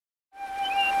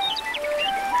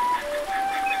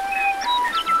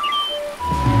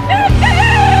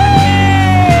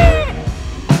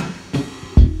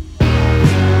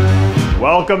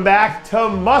Welcome back to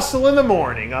Muscle in the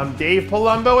Morning. I'm Dave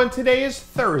Palumbo, and today is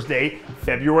Thursday,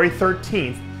 February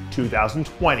 13th,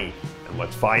 2020. And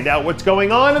let's find out what's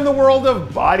going on in the world of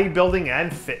bodybuilding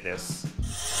and fitness.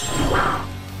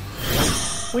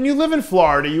 When you live in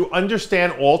Florida, you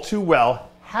understand all too well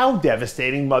how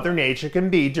devastating Mother Nature can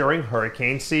be during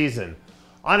hurricane season.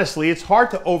 Honestly, it's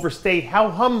hard to overstate how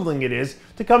humbling it is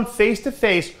to come face to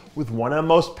face with one of the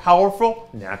most powerful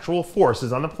natural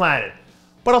forces on the planet.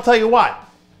 But I'll tell you what,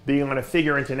 being on a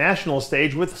figure international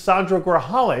stage with Sandra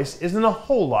Grajales isn't a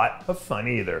whole lot of fun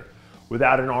either.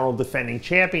 Without an Arnold defending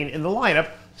champion in the lineup,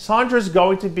 Sandra is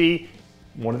going to be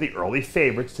one of the early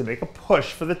favorites to make a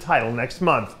push for the title next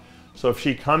month. So if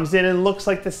she comes in and looks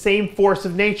like the same force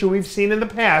of nature we've seen in the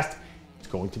past, it's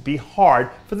going to be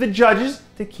hard for the judges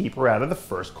to keep her out of the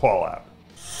first call-out.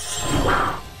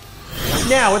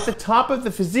 Now, at the top of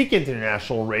the Physique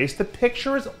International race, the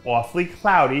picture is awfully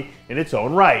cloudy in its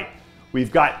own right.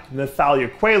 We've got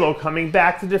Nathalia Coelho coming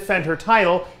back to defend her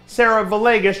title, Sarah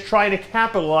Villegas trying to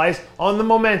capitalize on the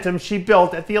momentum she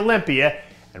built at the Olympia,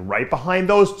 and right behind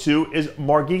those two is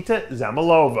Margita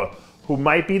Zamilova, who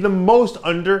might be the most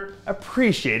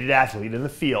underappreciated athlete in the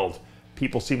field.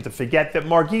 People seem to forget that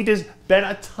Margita's been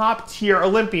a top-tier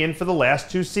Olympian for the last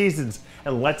 2 seasons,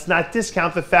 and let's not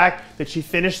discount the fact that she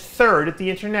finished 3rd at the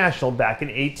International back in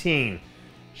 2018.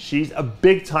 She's a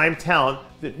big-time talent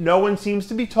that no one seems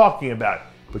to be talking about,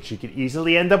 but she could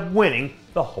easily end up winning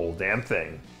the whole damn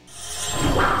thing.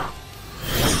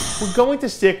 We're going to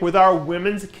stick with our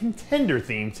women's contender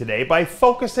theme today by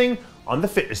focusing on the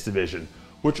fitness division,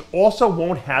 which also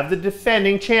won't have the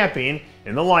defending champion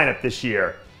in the lineup this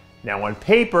year. Now on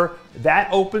paper,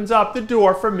 that opens up the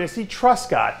door for Missy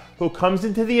Truscott, who comes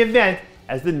into the event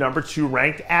as the number 2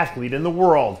 ranked athlete in the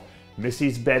world.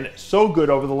 Missy's been so good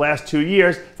over the last 2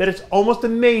 years that it's almost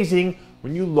amazing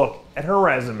when you look at her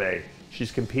resume.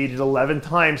 She's competed 11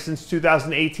 times since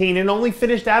 2018 and only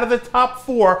finished out of the top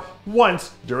 4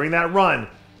 once during that run.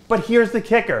 But here's the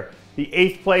kicker. The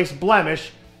 8th place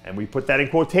blemish, and we put that in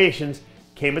quotations,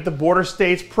 came at the Border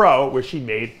States Pro, where she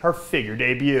made her figure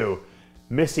debut.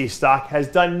 Missy's stock has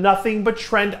done nothing but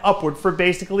trend upward for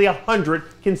basically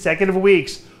 100 consecutive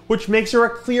weeks, which makes her a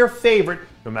clear favorite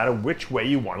no matter which way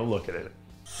you want to look at it.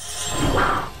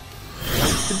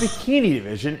 The bikini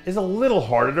division is a little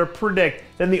harder to predict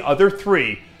than the other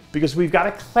 3 because we've got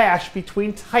a clash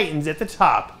between titans at the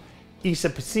top. Isa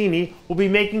Pecini will be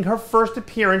making her first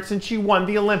appearance since she won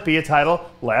the Olympia title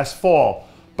last fall,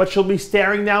 but she'll be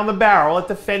staring down the barrel at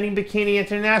defending Bikini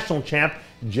International champ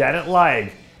Janet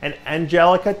Laig and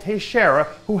Angelica Teixeira,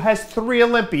 who has 3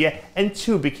 Olympia and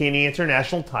 2 Bikini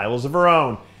International titles of her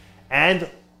own. And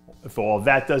if all of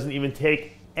that doesn't even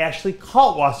take Ashley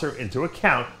Kaltwasser into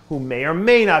account, who may or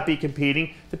may not be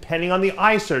competing depending on the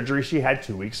eye surgery she had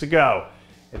 2 weeks ago.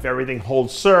 If everything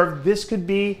holds serve, this could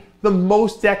be the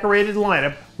most decorated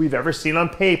lineup we've ever seen on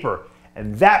paper.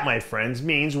 And that, my friends,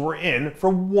 means we're in for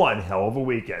one hell of a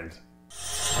weekend.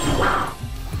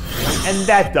 And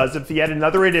that does it for yet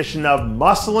another edition of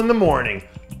Muscle in the Morning.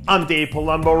 I'm Dave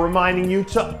Palumbo, reminding you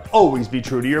to always be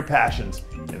true to your passions.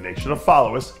 And make sure to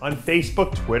follow us on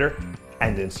Facebook, Twitter,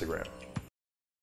 and Instagram.